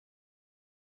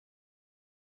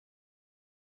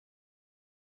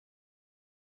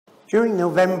During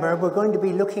November, we're going to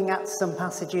be looking at some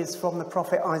passages from the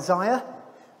prophet Isaiah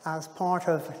as part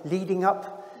of leading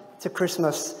up to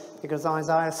Christmas, because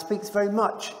Isaiah speaks very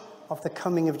much of the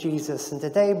coming of Jesus. And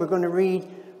today we're going to read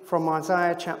from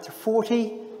Isaiah chapter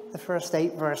 40, the first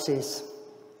 8 verses.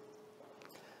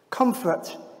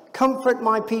 Comfort, comfort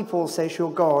my people, says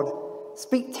your God.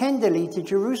 Speak tenderly to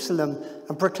Jerusalem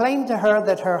and proclaim to her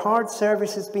that her hard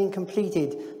service has been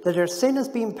completed, that her sin has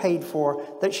been paid for,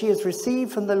 that she has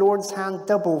received from the Lord's hand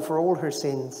double for all her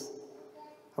sins.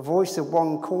 A voice of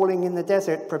one calling in the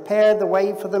desert, prepare the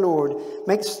way for the Lord.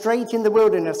 Make straight in the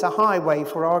wilderness a highway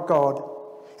for our God.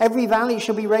 Every valley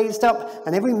shall be raised up,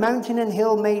 and every mountain and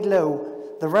hill made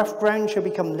low. The rough ground shall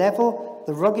become level,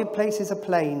 the rugged places a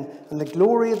plain, and the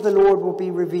glory of the Lord will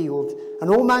be revealed. And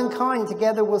all mankind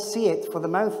together will see it, for the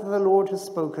mouth of the Lord has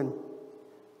spoken.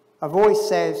 A voice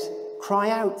says, cry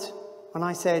out. And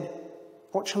I said,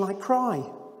 what shall I cry?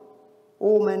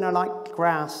 All men are like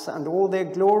grass, and all their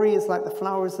glory is like the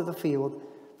flowers of the field.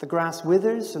 The grass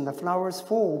withers and the flowers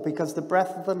fall, because the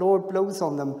breath of the Lord blows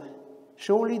on them.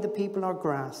 Surely the people are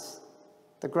grass.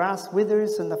 The grass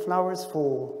withers and the flowers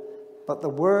fall, but the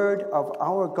word of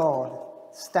our God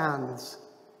stands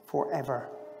forever.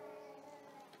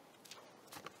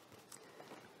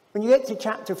 When you get to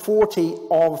chapter 40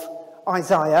 of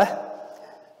Isaiah,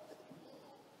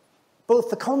 both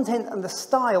the content and the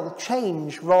style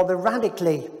change rather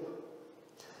radically.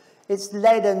 It's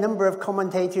led a number of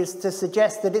commentators to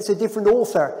suggest that it's a different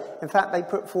author. In fact, they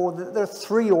put forward that there are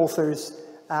 3 authors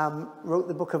wrote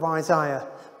the book of Isaiah.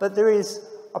 But there is,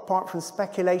 apart from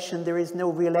speculation, there is no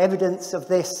real evidence of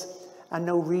this and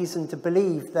no reason to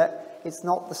believe that it's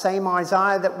not the same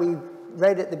Isaiah that we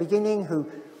read at the beginning, who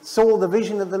saw the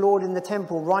vision of the Lord in the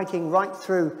temple, writing right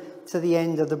through to the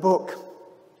end of the book.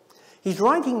 He's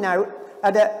writing now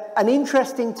at an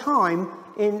interesting time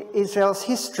in Israel's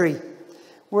history,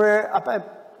 where about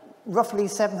roughly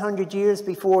 700 years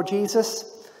before Jesus,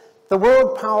 the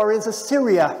world power is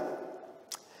Assyria.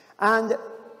 And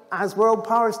as world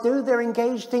powers do, they're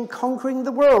engaged in conquering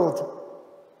the world.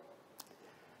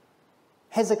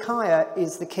 Hezekiah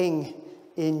is the king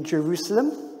in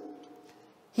Jerusalem.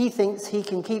 He thinks he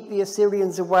can keep the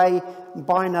Assyrians away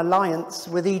by an alliance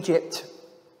with Egypt.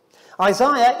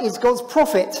 Isaiah is God's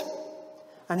prophet,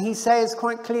 and he says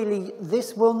quite clearly,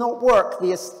 this will not work.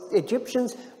 The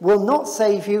Egyptians will not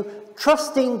save you.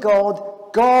 Trust in God.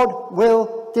 God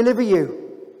will deliver you.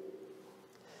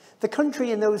 The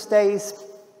country in those days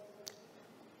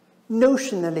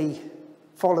notionally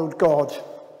followed God,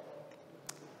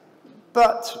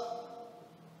 but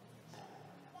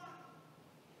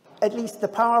at least the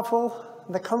powerful,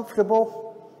 the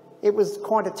comfortable, it was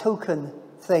quite a token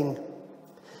thing.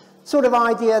 Sort of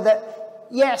idea that,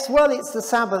 yes, well, it's the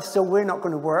Sabbath, so we're not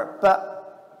going to work,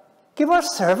 but give our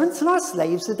servants and our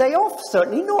slaves a day off.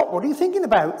 Certainly not. What are you thinking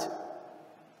about?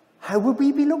 How would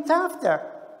we be looked after?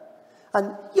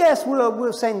 And yes,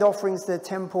 we'll send offerings to the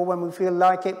temple when we feel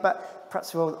like it, but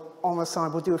perhaps we'll, on the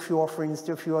side, we'll do a few offerings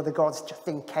to a few other gods just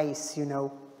in case, you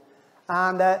know.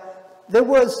 And there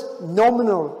was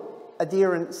nominal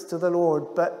adherence to the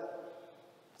Lord, but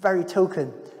very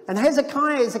token. And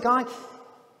Hezekiah is a guy,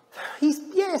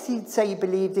 he'd say he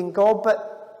believed in God,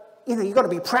 but, you know, you've got to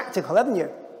be practical, haven't you?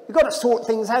 You've got to sort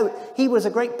things out. He was a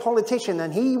great politician,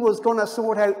 and he was going to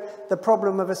sort out the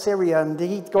problem of Assyria, and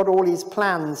he'd got all his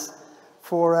plans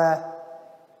for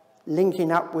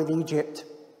linking up with Egypt.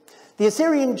 The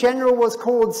Assyrian general was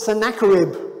called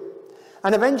Sennacherib,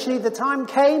 and eventually the time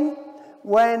came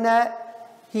when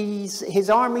his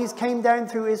armies came down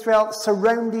through Israel,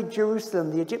 surrounded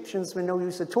Jerusalem. The Egyptians were no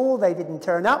use at all. They didn't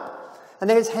turn up. And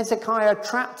there's Hezekiah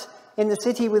trapped in the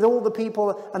city with all the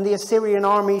people and the Assyrian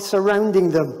army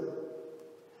surrounding them.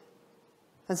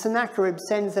 And Sennacherib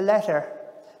sends a letter,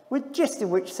 with gist of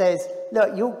which says,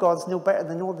 look, your God's no better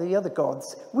than all the other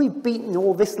gods. We've beaten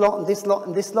all this lot and this lot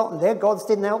and this lot, and their gods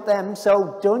didn't help them,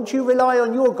 so don't you rely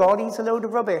on your God, he's a load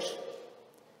of rubbish.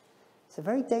 It's a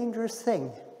very dangerous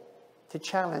thing to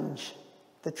challenge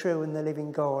the true and the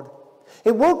living God.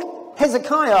 It woke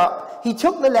Hezekiah up. He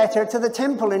took the letter to the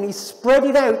temple and he spread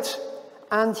it out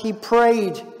and he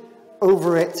prayed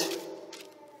over it.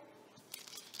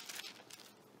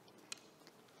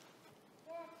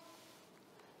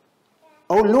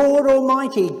 O Lord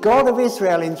Almighty, God of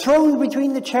Israel, enthroned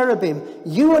between the cherubim,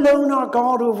 you alone are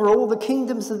God over all the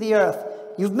kingdoms of the earth.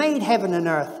 You've made heaven and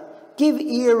earth. Give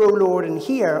ear, O Lord, and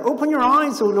hear. Open your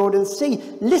eyes, O Lord, and see.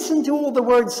 Listen to all the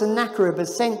words Sennacherib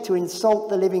has sent to insult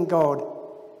the living God.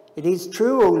 It is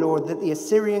true, O Lord, that the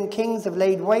Assyrian kings have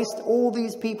laid waste all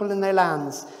these people and their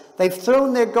lands. They've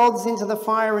thrown their gods into the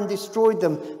fire and destroyed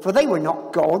them, for they were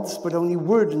not gods, but only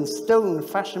wood and stone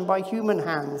fashioned by human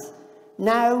hands.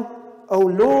 Now, O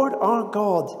Lord our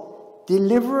God,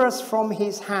 deliver us from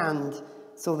his hand,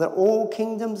 so that all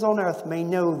kingdoms on earth may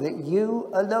know that you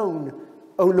alone,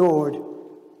 O Lord,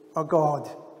 are God.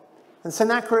 And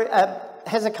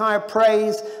Hezekiah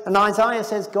prays, and Isaiah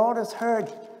says God has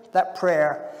heard that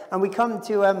prayer. And we come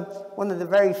to one of the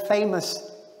very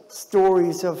famous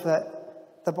stories of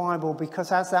the Bible,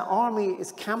 because as that army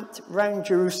is camped round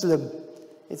Jerusalem,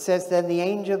 it says, then the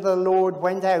angel of the Lord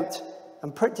went out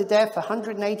and put to death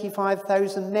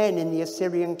 185,000 men in the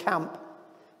Assyrian camp.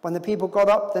 When the people got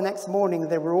up the next morning,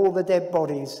 there were all the dead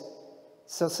bodies.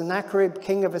 So Sennacherib,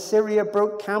 king of Assyria,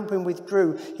 broke camp and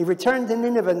withdrew. He returned to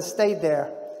Nineveh and stayed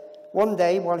there. One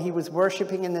day, while he was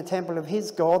worshipping in the temple of his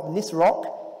god, Nisroch,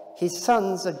 his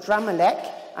sons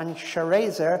Adramelech and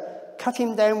Sharezer cut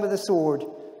him down with a sword,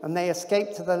 and they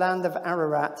escaped to the land of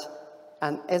Ararat,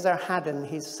 and Esarhaddon,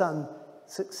 his son,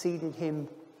 succeeded him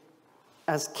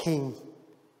as king.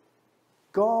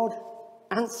 God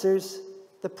answers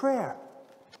the prayer.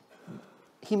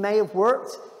 He may have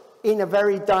worked in a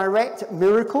very direct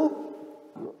miracle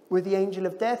with the angel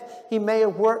of death. He may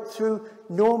have worked through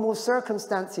normal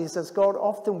circumstances, as God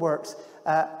often works.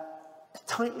 A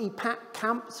tightly packed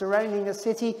camp surrounding a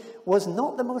city was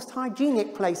not the most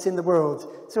hygienic place in the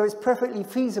world. So it's perfectly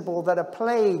feasible that a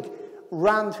plague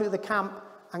ran through the camp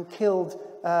and killed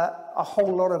a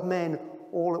whole lot of men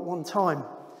all at one time.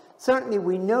 Certainly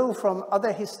we know from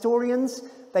other historians,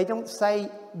 they don't say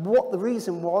what the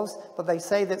reason was, but they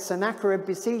say that Sennacherib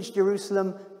besieged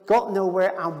Jerusalem, got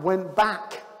nowhere, and went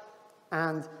back,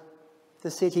 and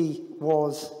the city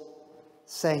was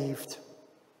saved.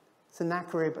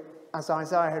 Sennacherib, as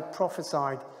Isaiah had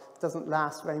prophesied, doesn't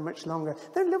last very much longer.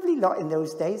 They're a lovely lot in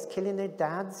those days, killing their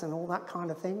dads and all that kind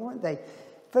of thing, weren't they?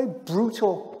 Very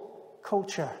brutal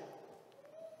culture.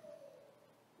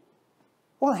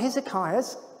 Well,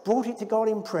 Hezekiah's brought it to God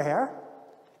in prayer.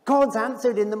 God's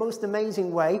answered in the most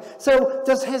amazing way. So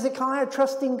does Hezekiah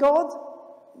trust in God?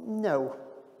 No.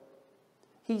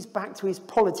 He's back to his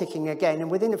politicking again.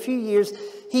 And within a few years,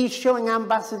 he's showing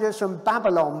ambassadors from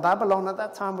Babylon. Babylon at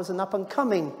that time was an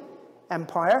up-and-coming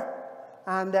empire.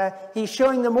 And he's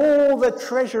showing them all the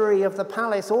treasury of the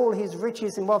palace, all his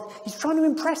riches and wealth. He's trying to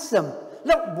impress them.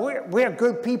 Look, we're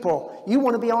good people. You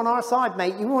want to be on our side,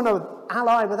 mate. You want to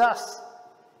ally with us.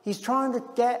 He's trying to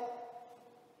get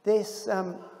this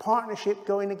partnership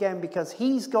going again, because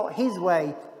he's got his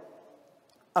way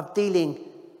of dealing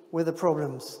with the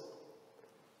problems.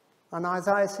 And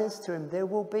Isaiah says to him, there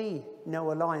will be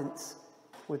no alliance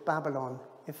with Babylon.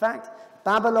 In fact,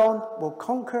 Babylon will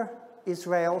conquer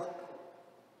Israel,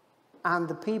 and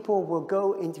the people will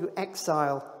go into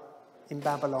exile in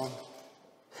Babylon.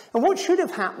 And what should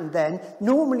have happened then,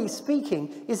 normally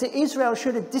speaking, is that Israel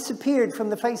should have disappeared from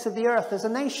the face of the earth as a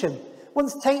nation.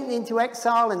 Once taken into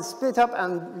exile and split up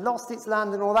and lost its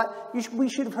land and all that, we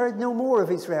should have heard no more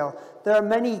of Israel. There are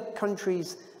many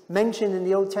countries mentioned in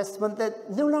the Old Testament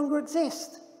that no longer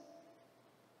exist.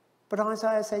 But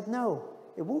Isaiah said, no,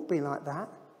 it won't be like that.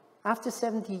 After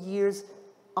 70 years,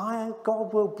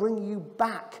 God will bring you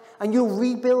back and you'll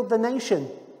rebuild the nation.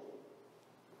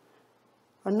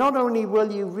 And not only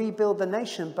will you rebuild the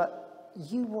nation, but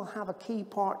you will have a key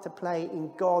part to play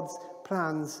in God's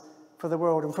plans for the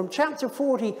world. And from chapter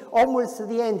 40 onwards to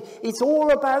the end, it's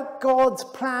all about God's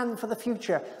plan for the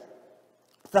future.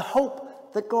 The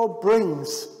hope that God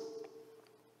brings.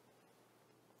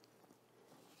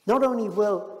 Not only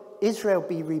will Israel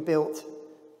be rebuilt,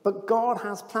 but God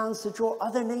has plans to draw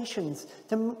other nations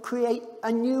to create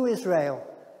a new Israel,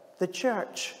 the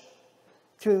church,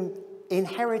 to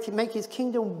inherit and make his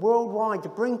kingdom worldwide, to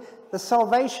bring the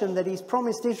salvation that he's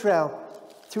promised Israel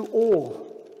to all.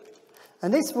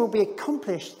 And this will be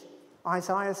accomplished,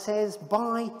 Isaiah says,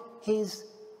 by his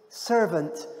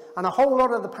servant. And a whole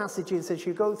lot of the passages as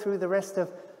you go through the rest of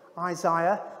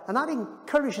Isaiah, and I'd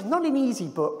encourage, it's not an easy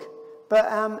book,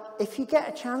 but if you get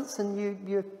a chance and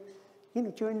you're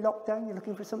during lockdown, you're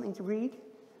looking for something to read,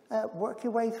 work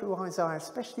your way through Isaiah,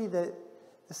 especially the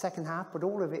second half, but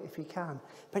all of it if you can.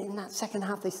 But in that second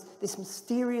half, this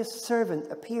mysterious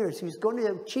servant appears who's going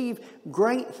to achieve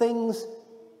great things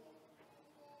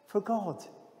for God.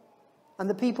 And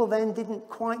the people then didn't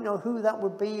quite know who that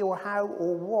would be or how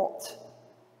or what.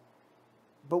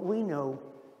 But we know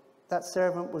that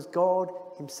servant was God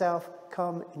himself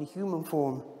come in human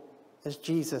form as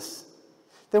Jesus.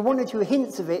 There are one or two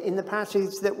hints of it in the passage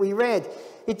that we read.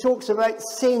 It talks about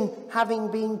sin having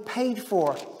been paid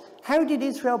for. How did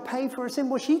Israel pay for her sin?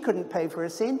 Well, she couldn't pay for her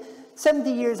sin.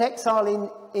 70 years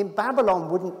exile in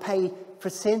Babylon wouldn't pay for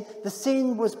sin. The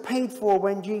sin was paid for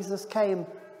when Jesus came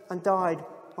and died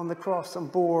on the cross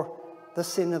and bore the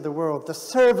sin of the world. The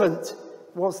servant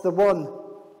was the one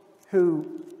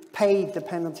who paid the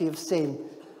penalty of sin.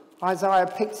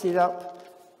 Isaiah picks it up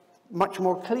much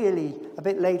more clearly a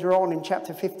bit later on in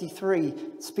chapter 53.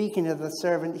 Speaking of the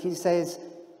servant, he says,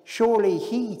 "Surely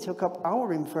he took up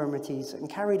our infirmities and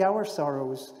carried our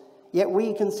sorrows. Yet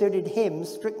we considered him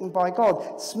stricken by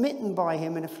God, smitten by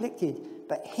him and afflicted.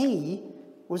 But he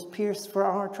was pierced for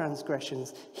our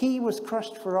transgressions. He was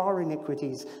crushed for our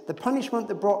iniquities. The punishment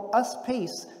that brought us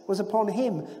peace was upon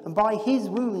him, and by his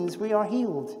wounds we are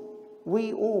healed.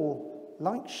 We all,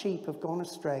 like sheep, have gone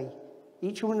astray.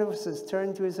 Each one of us has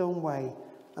turned to his own way,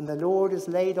 and the Lord has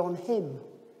laid on him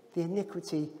the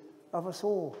iniquity of us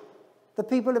all." The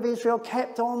people of Israel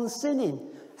kept on sinning.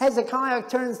 Hezekiah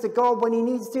turns to God when he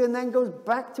needs to and then goes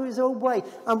back to his own way.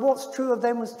 And what's true of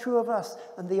them was true of us.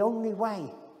 And the only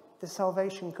way the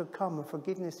salvation could come and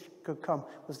forgiveness could come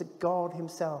was that God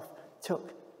himself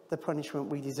took the punishment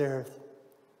we deserved.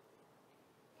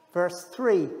 Verse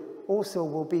 3 also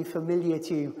will be familiar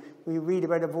to you. We read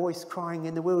about a voice crying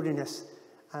in the wilderness.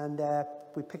 And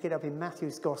we pick it up in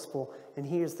Matthew's Gospel. And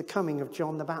here's the coming of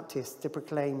John the Baptist to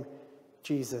proclaim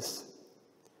Jesus.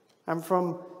 And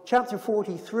from chapter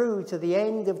 40 through to the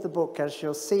end of the book, as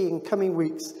you'll see in coming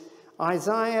weeks,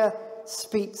 Isaiah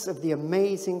speaks of the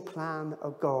amazing plan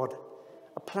of God,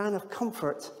 a plan of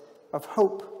comfort, of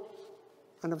hope,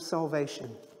 and of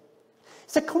salvation.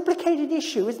 It's a complicated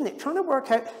issue, isn't it? Trying to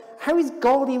work out how is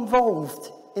God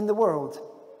involved in the world.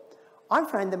 I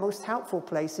find the most helpful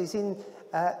place is in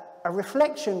a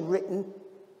reflection written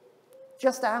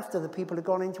just after the people had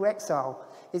gone into exile.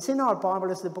 It's in our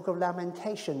Bible as the book of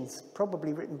Lamentations,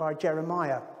 probably written by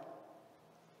Jeremiah.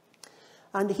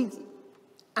 And he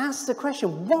asks the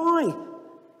question, why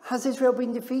has Israel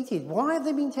been defeated? Why have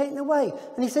they been taken away?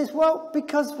 And he says, well,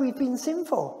 because we've been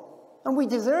sinful and we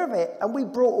deserve it and we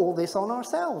brought all this on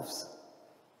ourselves.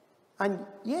 And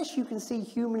yes, you can see,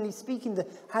 humanly speaking,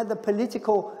 how the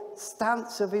political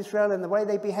stance of Israel and the way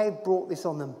they behaved brought this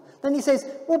on them. Then he says,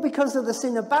 well, because of the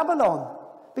sin of Babylon,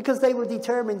 because they were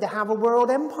determined to have a world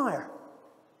empire.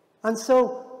 And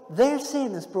so their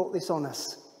sin has brought this on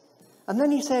us. And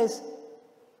then he says,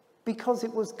 because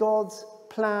it was God's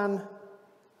plan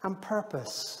and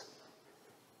purpose.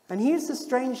 And here's the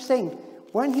strange thing.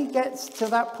 When he gets to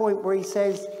that point where he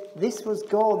says, this was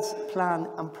God's plan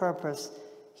and purpose,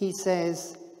 he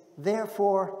says,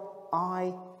 therefore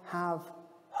I have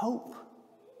hope.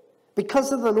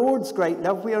 Because of the Lord's great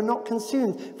love, we are not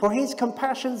consumed, for his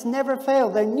compassions never fail.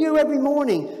 They're new every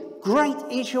morning. Great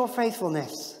is your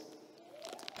faithfulness.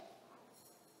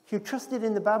 If you trusted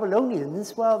in the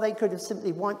Babylonians, well, they could have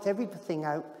simply wiped everything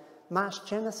out, mass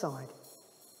genocide.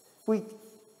 We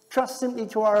trust simply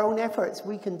to our own efforts,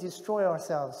 we can destroy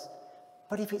ourselves.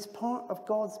 But if it's part of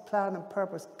God's plan and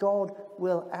purpose, God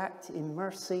will act in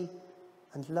mercy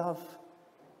and love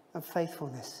and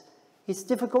faithfulness. It's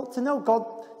difficult to know. God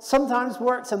sometimes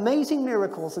works amazing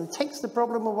miracles and takes the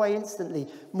problem away instantly.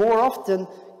 More often,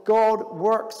 God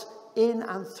works in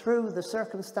and through the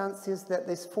circumstances that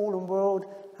this fallen world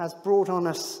has brought on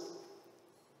us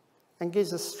and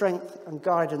gives us strength and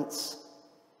guidance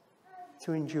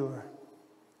to endure.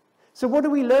 So what do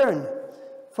we learn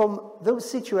from those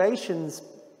situations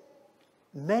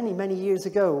many, many years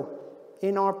ago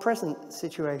in our present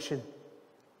situation?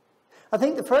 I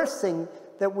think the first thing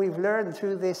that we've learned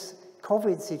through this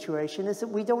COVID situation is that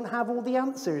we don't have all the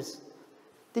answers.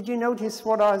 Did you notice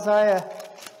what Isaiah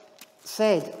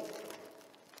said?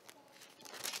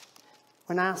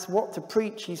 When asked what to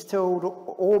preach, he's told,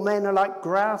 all men are like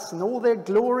grass, and all their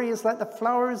glory is like the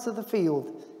flowers of the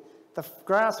field. The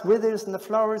grass withers and the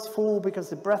flowers fall because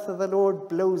the breath of the Lord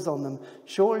blows on them.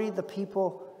 Surely the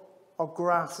people are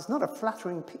grass. It's not a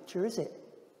flattering picture, is it?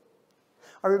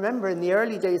 I remember in the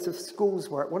early days of school's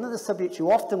work, one of the subjects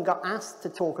you often got asked to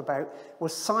talk about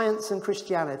was science and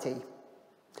Christianity.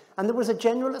 And there was a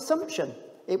general assumption.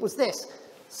 It was this: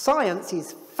 science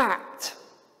is fact.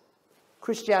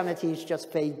 Christianity is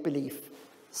just vague belief.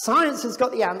 Science has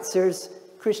got the answers.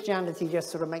 Christianity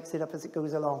just sort of makes it up as it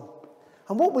goes along.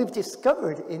 And what we've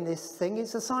discovered in this thing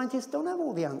is the scientists don't have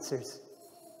all the answers.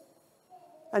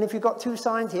 And if you've got two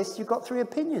scientists, you've got three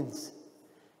opinions.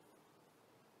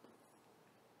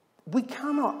 We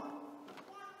cannot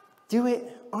do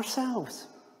it ourselves.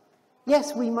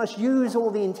 Yes, we must use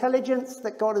all the intelligence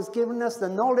that God has given us, the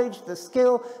knowledge, the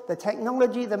skill, the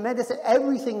technology, the medicine,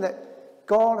 everything that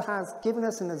God has given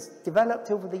us and has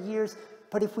developed over the years.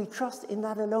 But if we trust in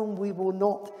that alone, we will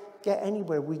not get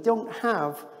anywhere. We don't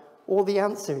have all the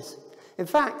answers. In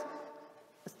fact,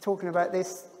 I was talking about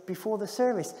this before the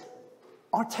service.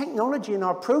 Our technology and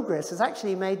our progress has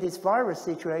actually made this virus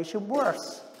situation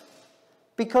worse,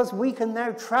 because we can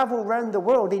now travel around the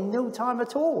world in no time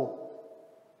at all.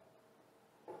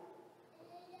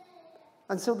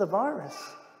 And so the virus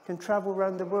can travel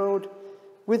around the world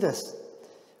with us.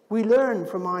 We learn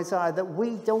from Isaiah that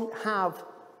we don't have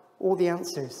all the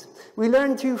answers. We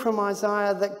learn too from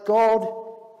Isaiah that God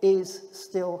is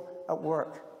still at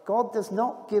work. God does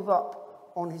not give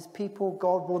up on his people.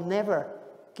 God will never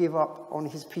give up on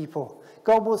his people.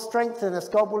 God will strengthen us.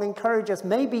 God will encourage us.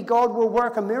 Maybe God will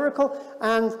work a miracle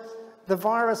and the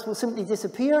virus will simply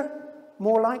disappear.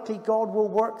 More likely, God will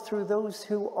work through those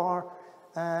who are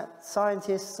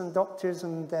scientists and doctors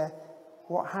and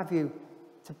what have you,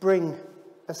 to bring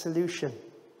a solution.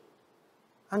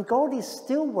 And God is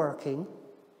still working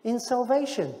in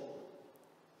salvation.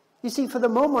 You see, for the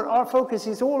moment, our focus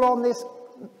is all on this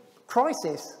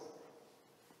crisis.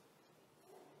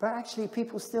 But actually,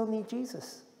 people still need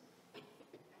Jesus.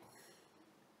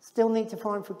 Still need to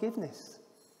find forgiveness.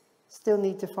 Still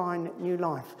need to find new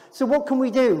life. So what can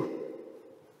we do?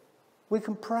 We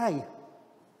can pray.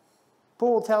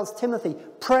 Paul tells Timothy,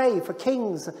 pray for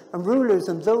kings and rulers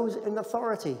and those in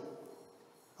authority.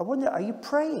 I wonder, are you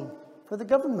praying for the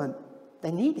government?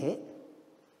 They need it.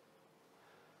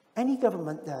 Any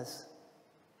government does.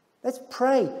 Let's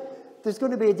pray. There's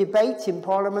going to be a debate in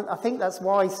Parliament. I think that's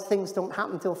why things don't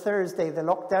happen until Thursday, the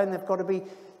lockdown. There've got to be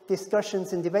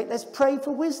discussions and debate. Let's pray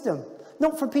for wisdom.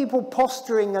 Not for people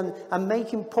posturing and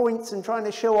making points and trying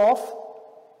to show off,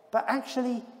 but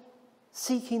actually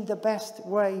seeking the best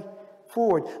way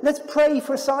forward. Let's pray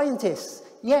for scientists.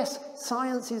 Yes,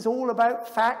 science is all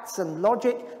about facts and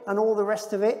logic and all the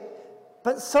rest of it.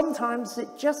 But sometimes it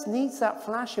just needs that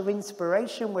flash of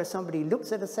inspiration where somebody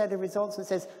looks at a set of results and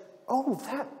says, oh,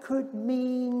 that could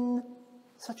mean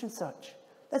such and such.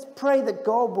 Let's pray that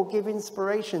God will give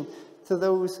inspiration to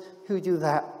those who do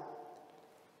that.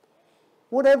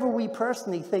 Whatever we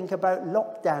personally think about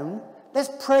lockdown, let's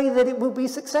pray that it will be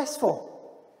successful.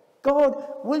 God,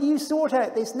 will you sort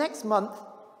out this next month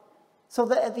so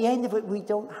that at the end of it we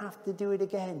don't have to do it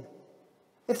again?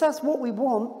 If that's what we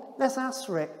want, let's ask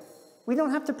for it. We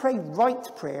don't have to pray right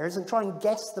prayers and try and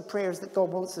guess the prayers that God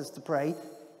wants us to pray.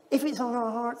 If it's on our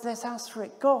hearts, let's ask for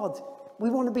it. God, we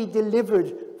want to be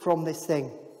delivered from this thing.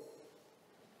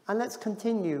 And let's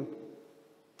continue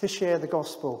to share the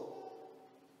gospel.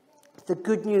 The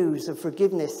good news of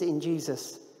forgiveness in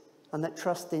Jesus, and that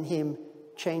trust in him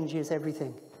changes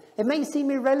everything. It may seem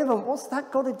irrelevant. What's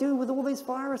that got to do with all this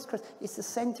virus? It's the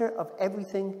center of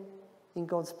everything in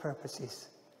God's purposes.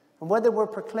 And whether we're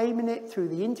proclaiming it through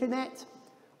the internet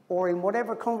or in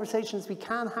whatever conversations we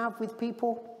can have with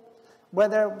people,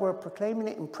 whether we're proclaiming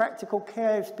it in practical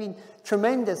care, it's been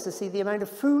tremendous to see the amount of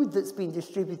food that's been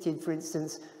distributed, for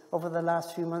instance, over the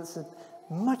last few months, and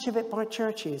much of it by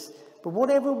churches. But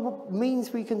whatever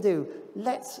means we can do,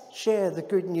 let's share the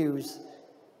good news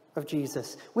of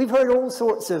Jesus. We've heard all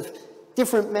sorts of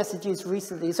different messages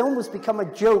recently. It's almost become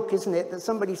a joke, isn't it, that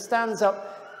somebody stands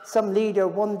up, some leader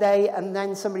one day, and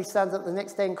then somebody stands up the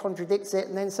next day and contradicts it,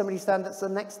 and then somebody stands up the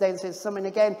next day and says something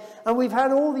again. And we've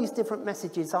had all these different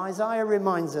messages. Isaiah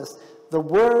reminds us, the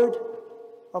word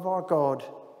of our God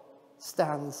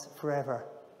stands forever.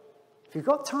 If you've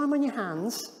got time on your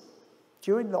hands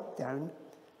during lockdown,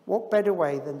 what better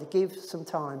way than to give some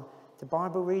time to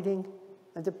Bible reading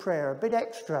and to prayer, a bit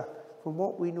extra from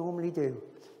what we normally do.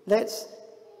 Let's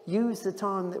use the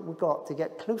time that we've got to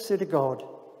get closer to God,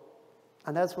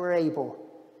 and as we're able,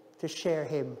 to share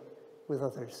him with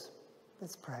others.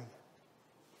 Let's pray.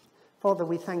 Father,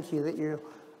 we thank you that you're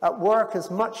at work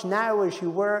as much now as you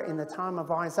were in the time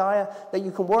of Isaiah, that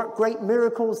you can work great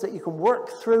miracles, that you can work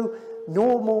through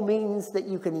normal means, that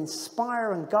you can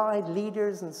inspire and guide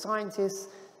leaders and scientists,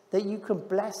 that you can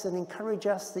bless and encourage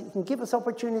us, that you can give us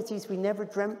opportunities we never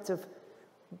dreamt of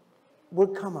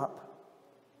would come up.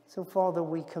 So, Father,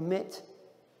 we commit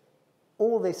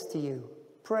all this to you.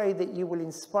 Pray that you will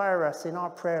inspire us in our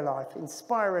prayer life,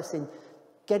 inspire us in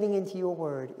getting into your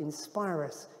word, inspire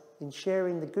us in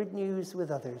sharing the good news with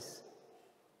others,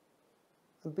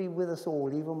 and be with us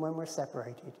all, even when we're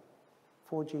separated.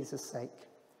 For Jesus' sake,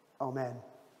 amen.